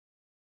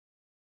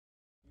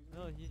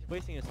he's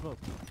wasting his smoke.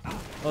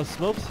 Oh,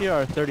 smokes here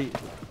are 30.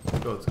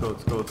 Goats.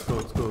 What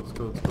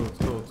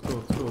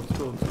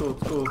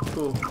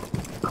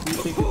do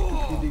you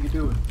think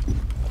you're doing?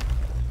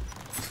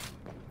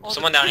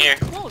 Someone down here.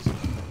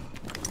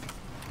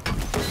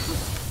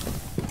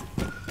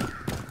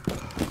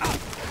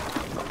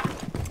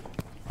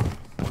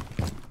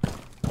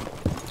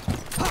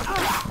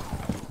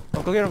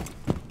 Oh, go get him.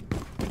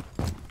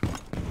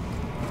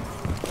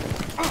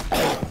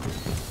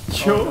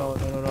 Yo.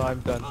 Oh, no, I'm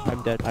done.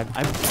 I'm dead.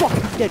 I'm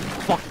fucking dead,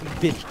 fucking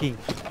bitch king.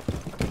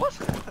 What?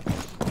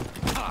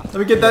 Let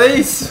me get that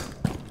ace!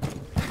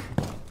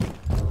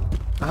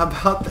 I'm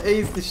about to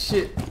ace this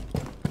shit.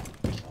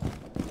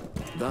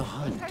 The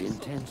hunt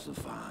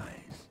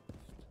intensifies.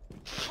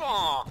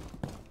 Aw.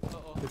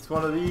 It's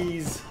one of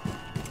these.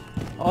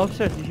 Oh,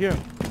 upstairs, you hear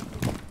him.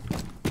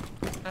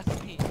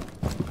 That's me.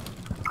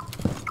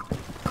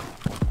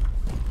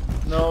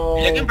 No.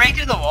 You can break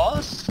through the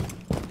walls?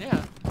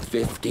 Yeah.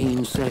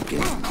 15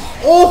 seconds.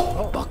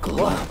 Oh!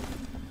 Buckle up.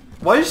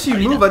 Why did she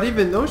move? I didn't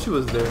even know she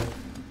was there.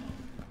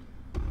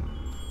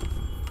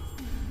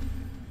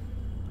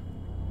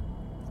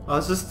 I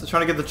was just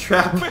trying to get the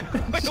trap. Wait,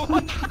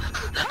 what?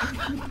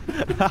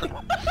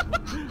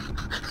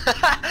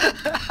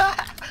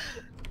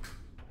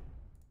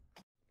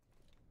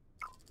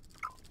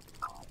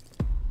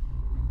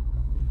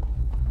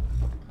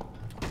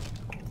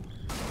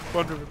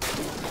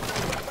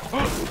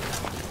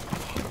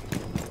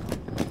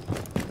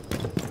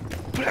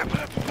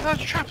 Put out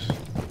your traps.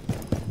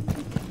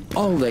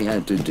 All they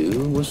had to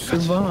do was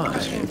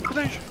survive.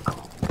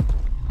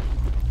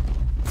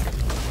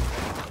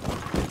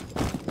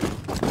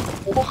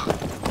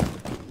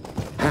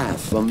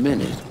 Half a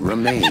minute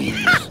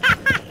remains.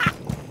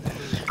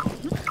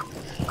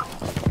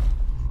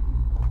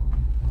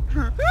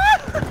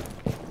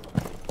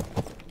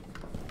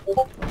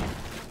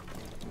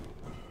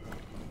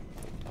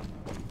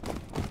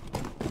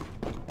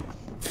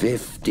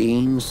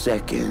 Fifteen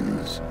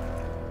seconds.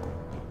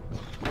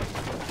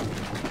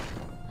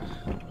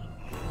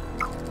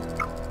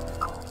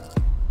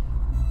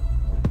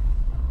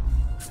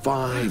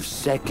 Five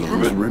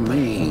seconds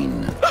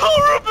remain.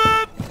 Oh,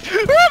 Ruben!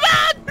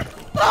 Ruben!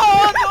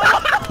 Oh, no!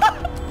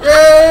 The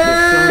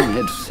sun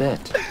had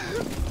set.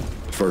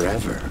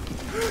 Forever.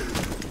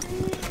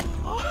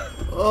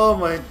 Oh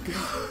my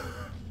god.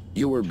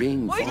 You were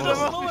being Why followed.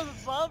 slow as a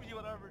zombie,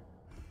 whatever?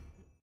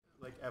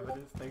 Like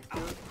evidence thanks to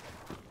it?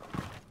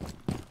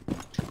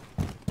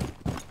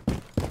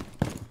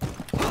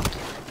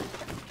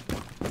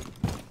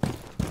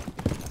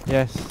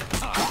 Yes.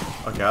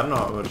 Okay, I don't know.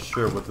 I was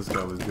sure what this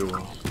guy was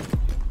doing.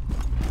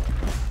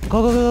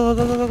 Go.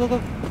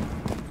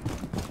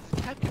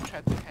 Cat can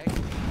try to hack.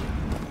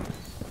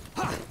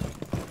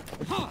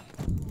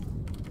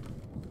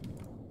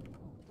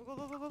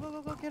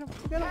 Go, get him.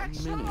 Jack,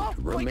 shut up!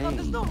 Oh my Remains. god,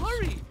 there's no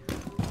hurry!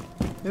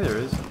 Yeah, there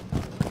is.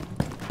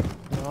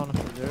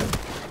 Honestly, there.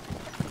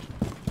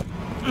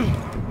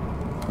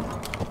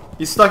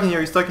 He's stuck in here.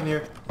 He's stuck in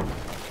here.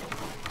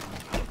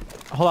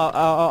 Hold on,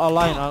 I'll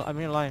line. I'm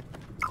in line.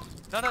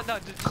 No,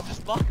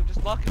 just block him,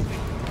 just block his way.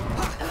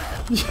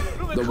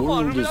 Ruben, The come on,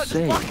 world Ruben, is just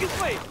safe. block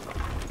his way.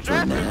 For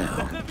Draft him, now.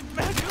 that could be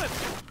bad good.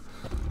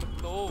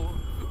 No.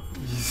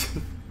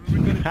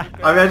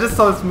 I mean, I just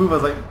saw this move. I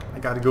was like, I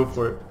gotta go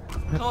for it.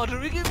 Come on,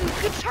 Ruben, we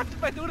could trap him.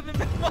 That would have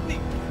been funny.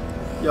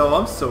 Yo,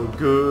 I'm so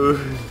good.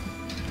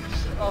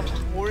 Oh,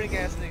 boring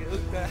ass nigga.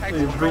 Look, that hack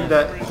Hey, bring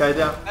that guy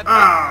down. That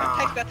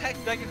hack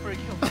begging for a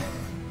kill.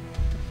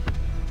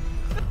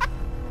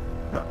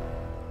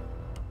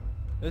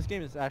 This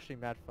game is actually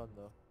mad fun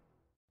though.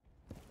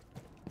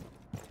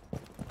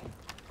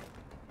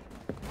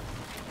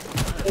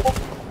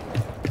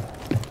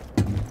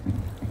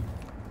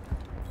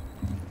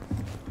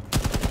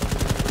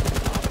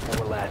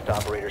 Four last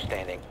operator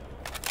standing.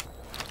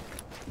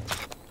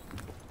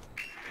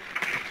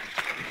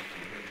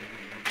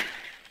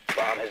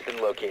 Bomb has been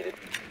located.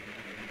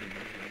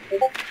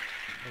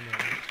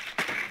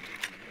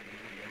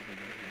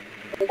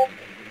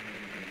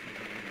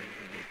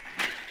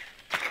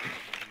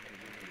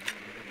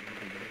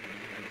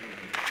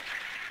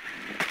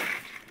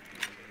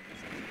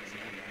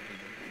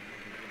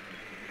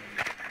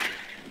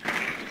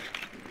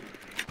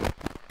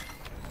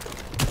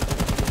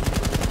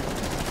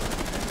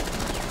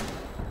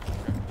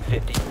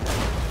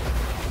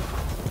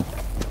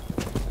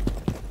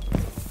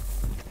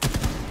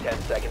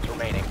 Seconds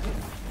remaining.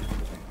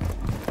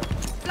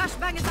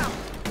 Flashbang is out.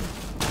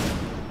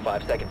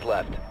 5 seconds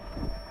left.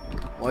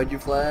 Why'd you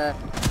flash?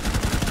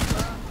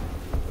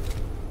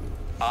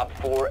 Op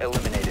 4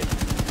 eliminated.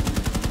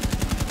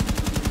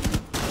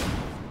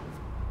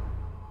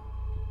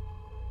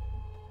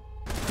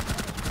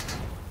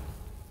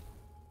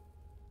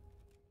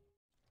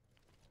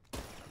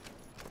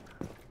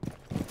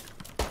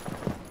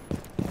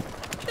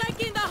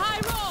 Taking the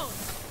high road.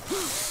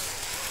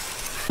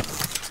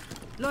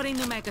 Loading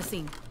new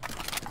magazine.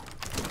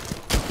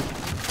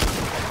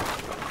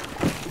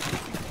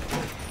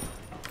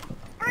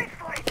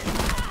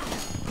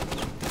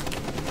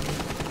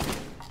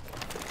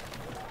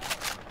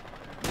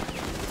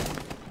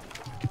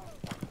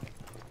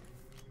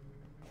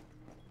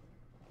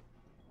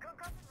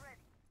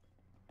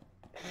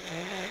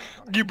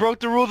 You broke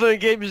the rules of the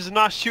game. Just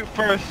not shoot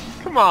first.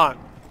 Come on.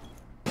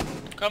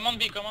 Come on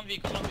B, come on B,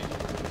 come on B.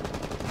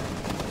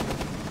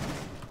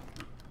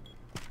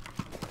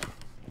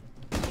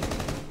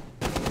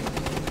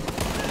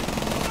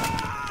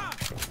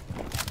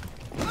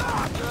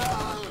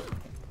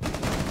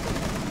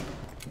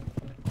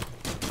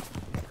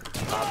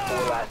 Op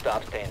 4 last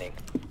stop standing.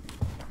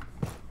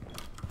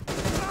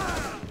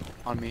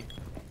 On me.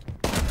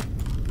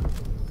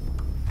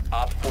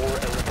 Op 4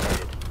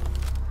 eliminated.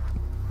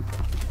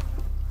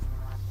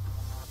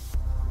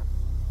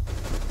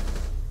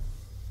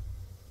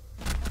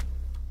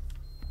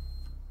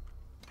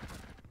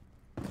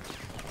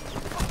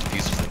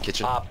 Users in the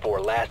kitchen. Op 4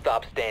 last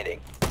stop standing.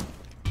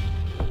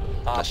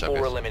 Op Nice job, 4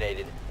 guys.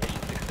 eliminated.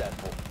 Mission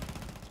successful.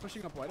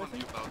 Pushing up white, I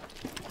think.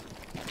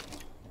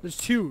 There's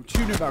two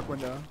new back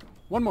window.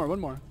 One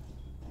more.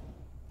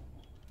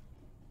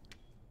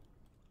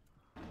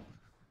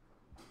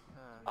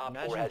 Op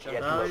 4 has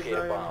yet to locate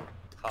a bomb.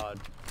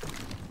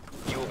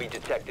 You will be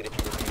detected if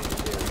you remain in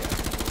this area.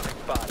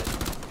 Spotted.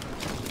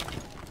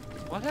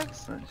 What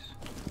X?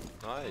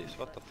 Nice,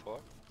 what the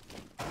fuck?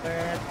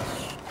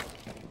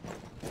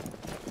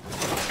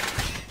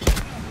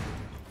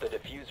 The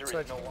diffuser is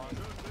no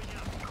longer.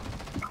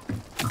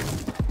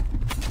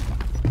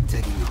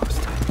 Taking yours.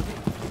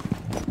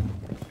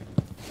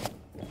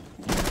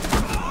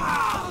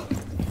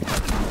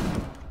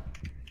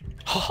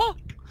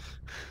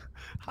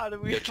 How do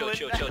we Chill.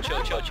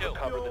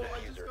 Cover the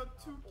diffuser.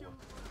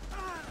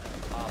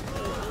 Op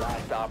 4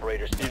 last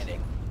operator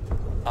standing.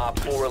 Op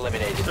 4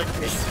 eliminated.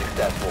 Mission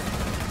successful.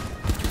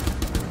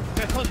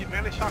 I told you,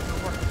 man. This shot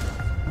can work.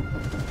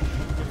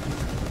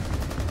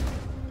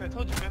 I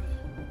told you, man.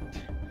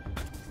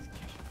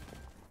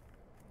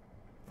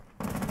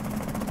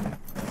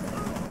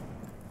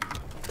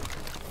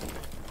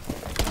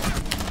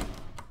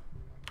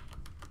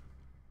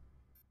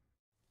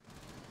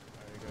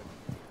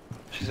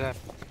 She's at.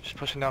 She's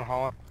pushing down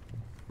hall.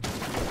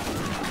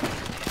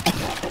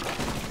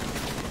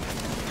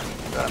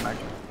 Got him, Mac.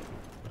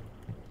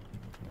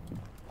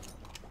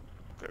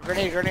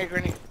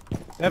 Grenade.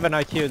 They have an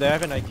IQ. They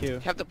have an IQ. You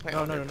have to play.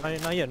 No, not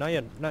yet.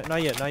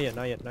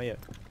 Not yet.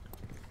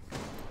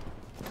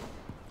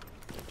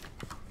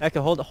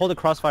 Echo, hold the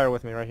crossfire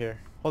with me right here.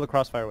 Hold the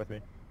crossfire with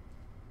me.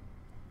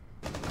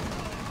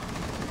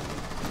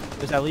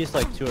 There's at least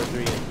like 2 or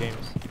 3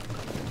 games.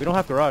 We don't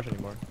have garage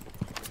anymore.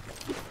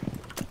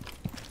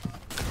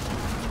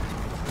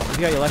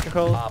 You got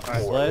electrical. Op 4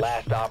 Sledge.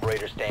 last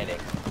operator standing.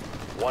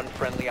 One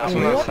friendly That's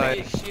operator. what I'm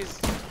remaining. He's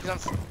on.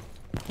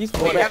 He's Wait,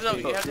 full. you have no.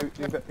 You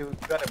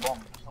got a bomb.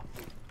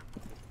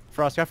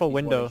 Frost, careful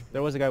window.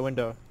 There was a guy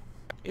window.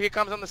 If he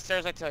comes on the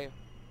stairs, I tell you.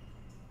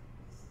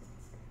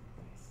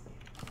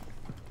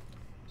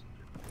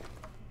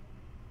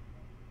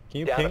 Can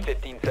you Down to ping?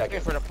 15 Looking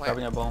seconds. for the plant.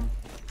 Grabbing a bomb.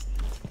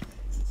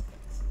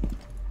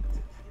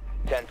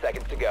 10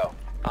 seconds to go.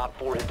 Op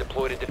 4 has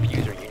deployed a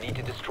diffuser. You need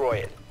to destroy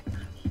it.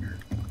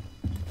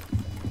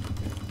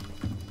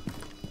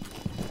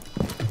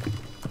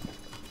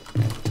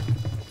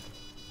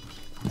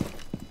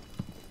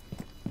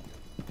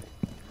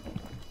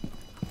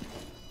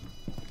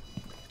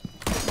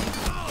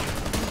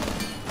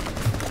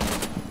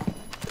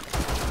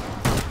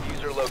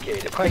 Diffuser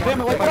located.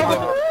 Disable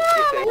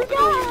the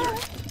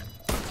diffuser.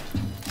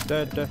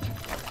 Dead.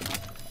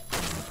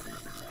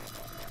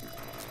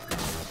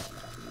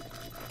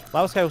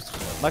 Last guy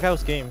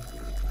was game.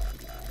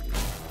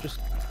 Just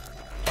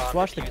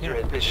watch the Diffuser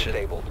camera. has been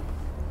disabled.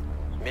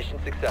 Mission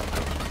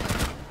successful.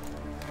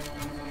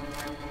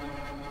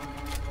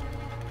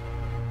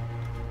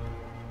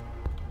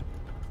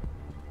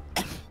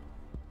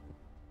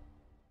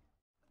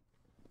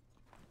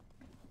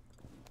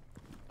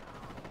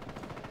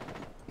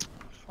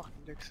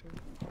 Fucking Dixon.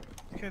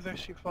 You guys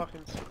actually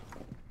fucking.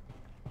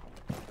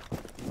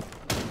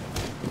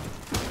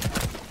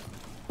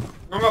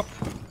 I'm up.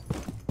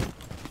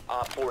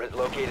 Op 4 has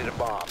located a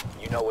bomb.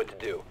 You know what to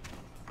do.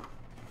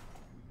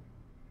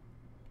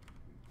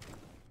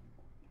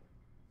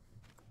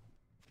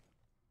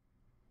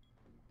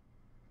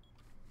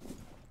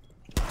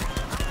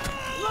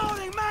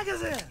 Loading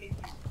magazine!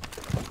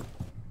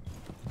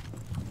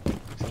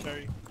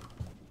 Scary.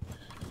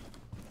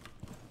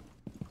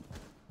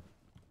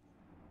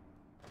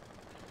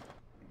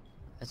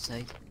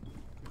 Outside.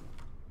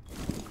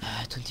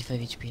 25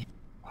 HP.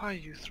 Why are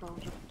you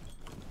throwing it?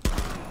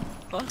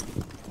 What?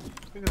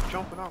 This nigga's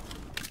jumping up.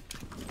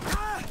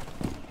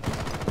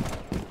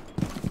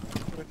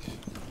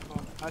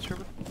 Hatch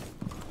ribbon?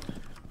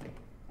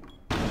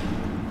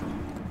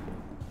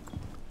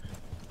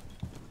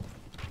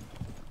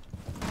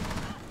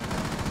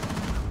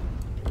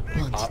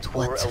 Op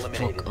 4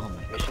 eliminated.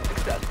 Mission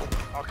successful.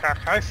 Okay,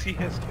 I see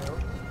his kill.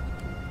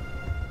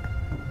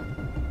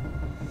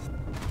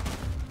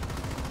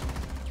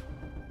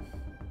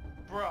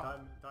 Bro.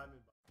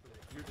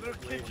 Little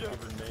kid joke.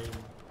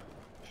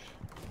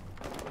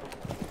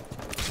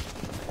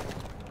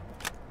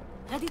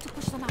 Ready to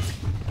push them out.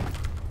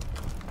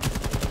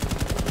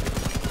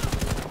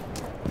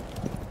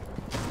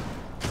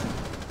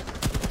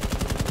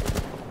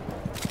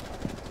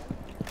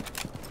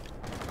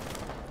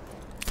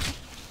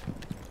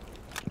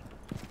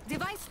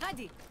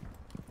 Ready.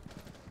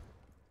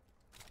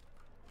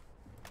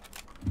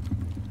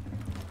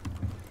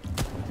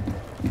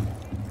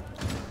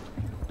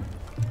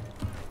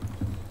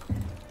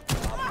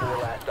 Op 4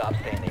 last stop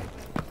standing.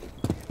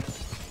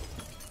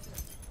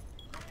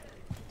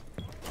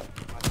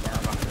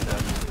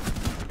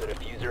 The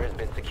diffuser has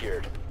been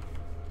secured.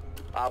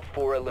 Op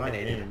 4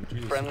 eliminated. name,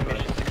 Jesus Friendly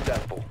Christ. mission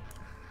successful.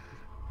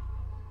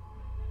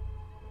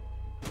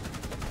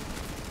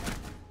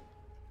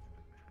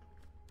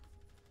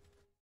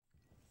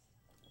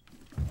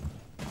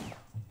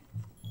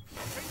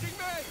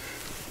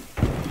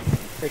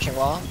 Breaching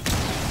wall.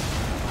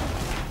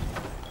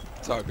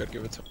 It's all good,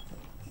 give it to him.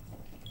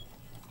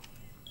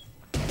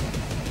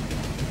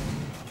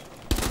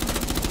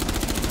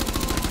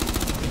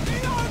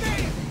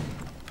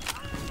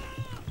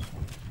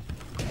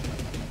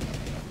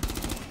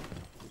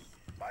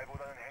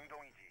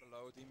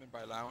 Hello, demon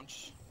by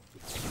lounge.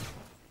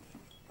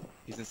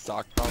 He's in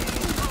stockpile.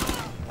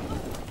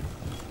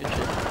 Good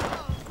shit.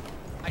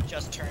 I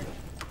just turned.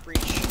 Breach.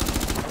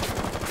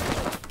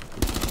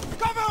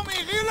 Cover me!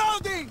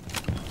 Reloading!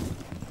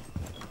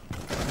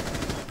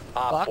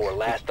 Op Fuck. 4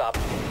 last stop.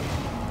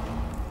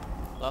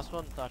 Last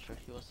one, Thatcher.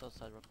 He was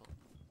outside Ripple.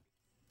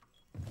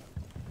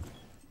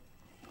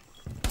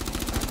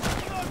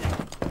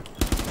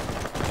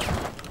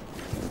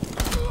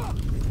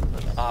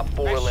 Op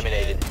 4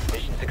 eliminated.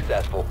 Mission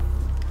successful.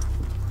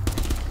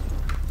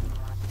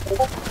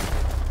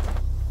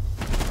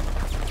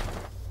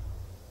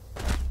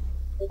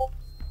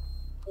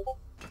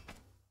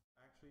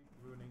 Actually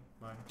ruining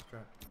my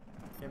strat.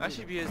 Can't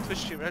Actually be a Twitch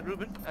stream, right,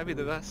 Ruben? That'd be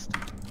the best.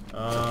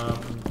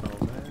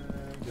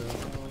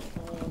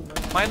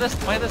 Minus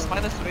the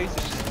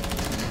razors.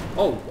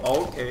 Oh,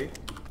 okay.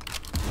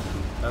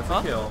 That's Huh?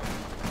 a kill.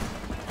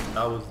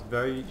 That was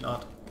very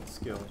not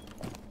skill.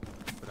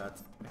 But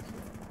that's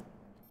excellent.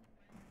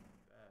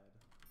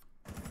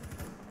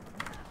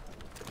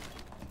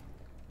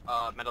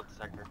 Bad. Metal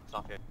detector. It's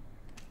off here.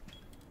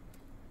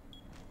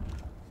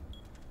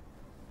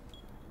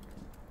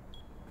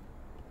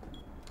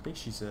 I think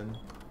she's in.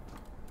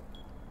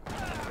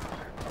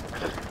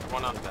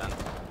 One on Ben.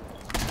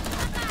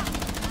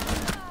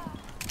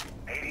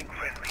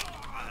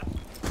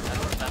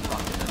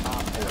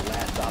 Op 4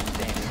 last stop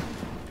standing.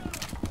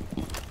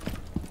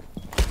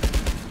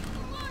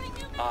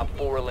 Op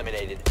 4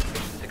 eliminated.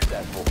 Mission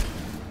successful.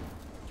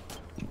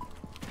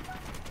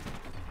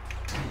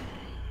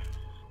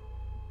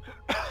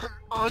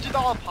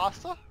 $100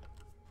 pasta?